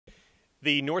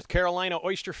The North Carolina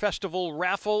Oyster Festival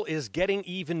raffle is getting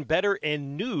even better,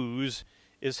 and News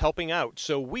is helping out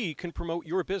so we can promote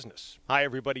your business. Hi,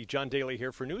 everybody. John Daly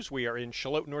here for News. We are in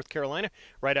Charlotte, North Carolina,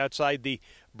 right outside the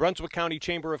Brunswick County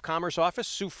Chamber of Commerce office.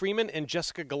 Sue Freeman and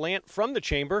Jessica Gallant from the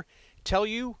Chamber tell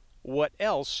you what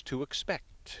else to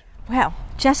expect. Well,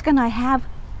 Jessica and I have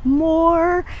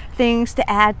more things to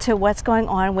add to what's going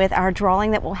on with our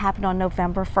drawing that will happen on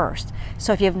November 1st.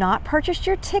 So if you have not purchased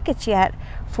your tickets yet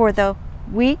for the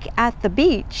week at the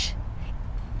beach,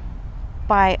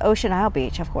 by Ocean Isle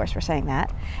Beach, of course, we're saying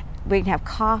that. We can have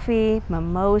coffee,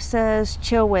 mimosas,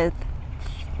 chill with,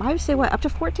 I would say, what, up to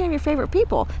 14 of your favorite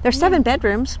people. There's 7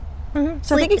 bedrooms. Mm-hmm.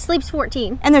 So Sleeps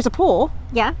 14. And there's a pool.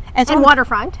 Yeah. And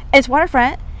waterfront. It's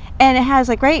waterfront. And it has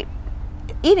a great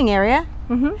eating area.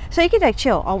 Mm-hmm. So you can like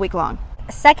chill all week long.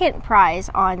 Second prize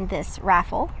on this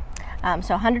raffle,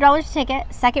 so $100 a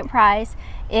ticket. Second prize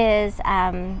is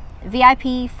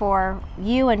VIP for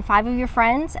you and 5 of your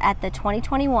friends at the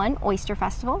 2021 Oyster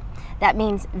Festival. That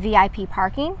means VIP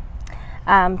parking,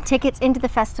 tickets into the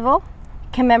festival,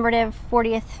 commemorative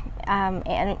 40th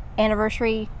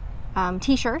anniversary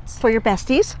t-shirts. For your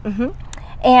besties. Mm-hmm.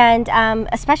 And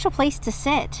a special place to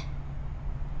sit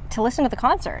to listen to the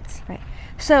concerts. Right.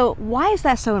 So why is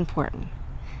that so important?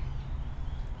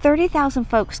 30,000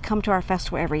 folks come to our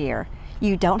festival every year.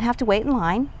 You don't have to wait in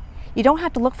line. You don't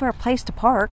have to look for a place to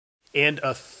park. And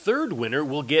a third winner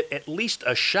will get at least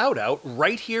a shout out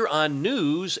right here on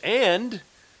News, and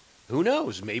who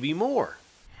knows, maybe more.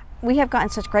 We have gotten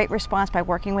such great response by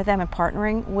working with them and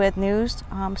partnering with News,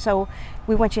 so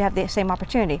we want you to have the same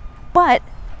opportunity. But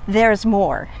there's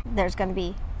more. There's going to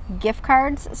be gift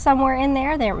cards somewhere in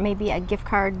there. There may be a gift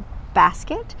card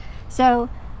basket. So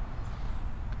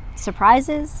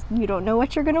surprises, you don't know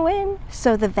what you're going to win.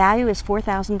 So the value is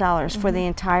 $4,000 for the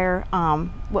entire,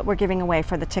 what we're giving away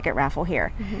for the ticket raffle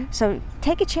here. So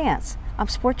take a chance.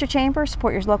 Support your chamber,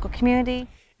 support your local community.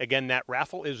 Again, that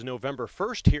raffle is November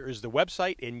 1st. Here is the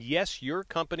website, and yes, your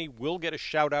company will get a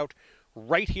shout out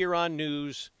right here on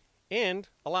News and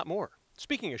a lot more.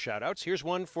 Speaking of shout-outs, here's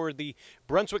one for the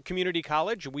Brunswick Community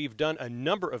College. We've done a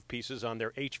number of pieces on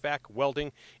their HVAC,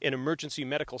 welding, and emergency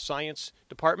medical science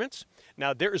departments.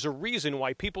 Now, there is a reason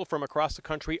why people from across the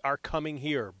country are coming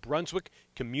here. Brunswick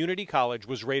Community College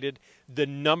was rated the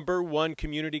 #1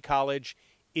 community college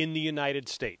in the United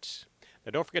States.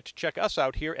 Now, don't forget to check us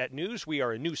out here at News. We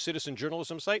are a new citizen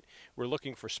journalism site. We're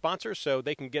looking for sponsors so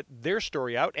they can get their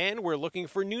story out, and we're looking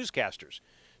for newscasters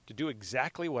to do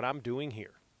exactly what I'm doing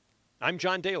here. I'm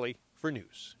John Daly for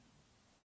News.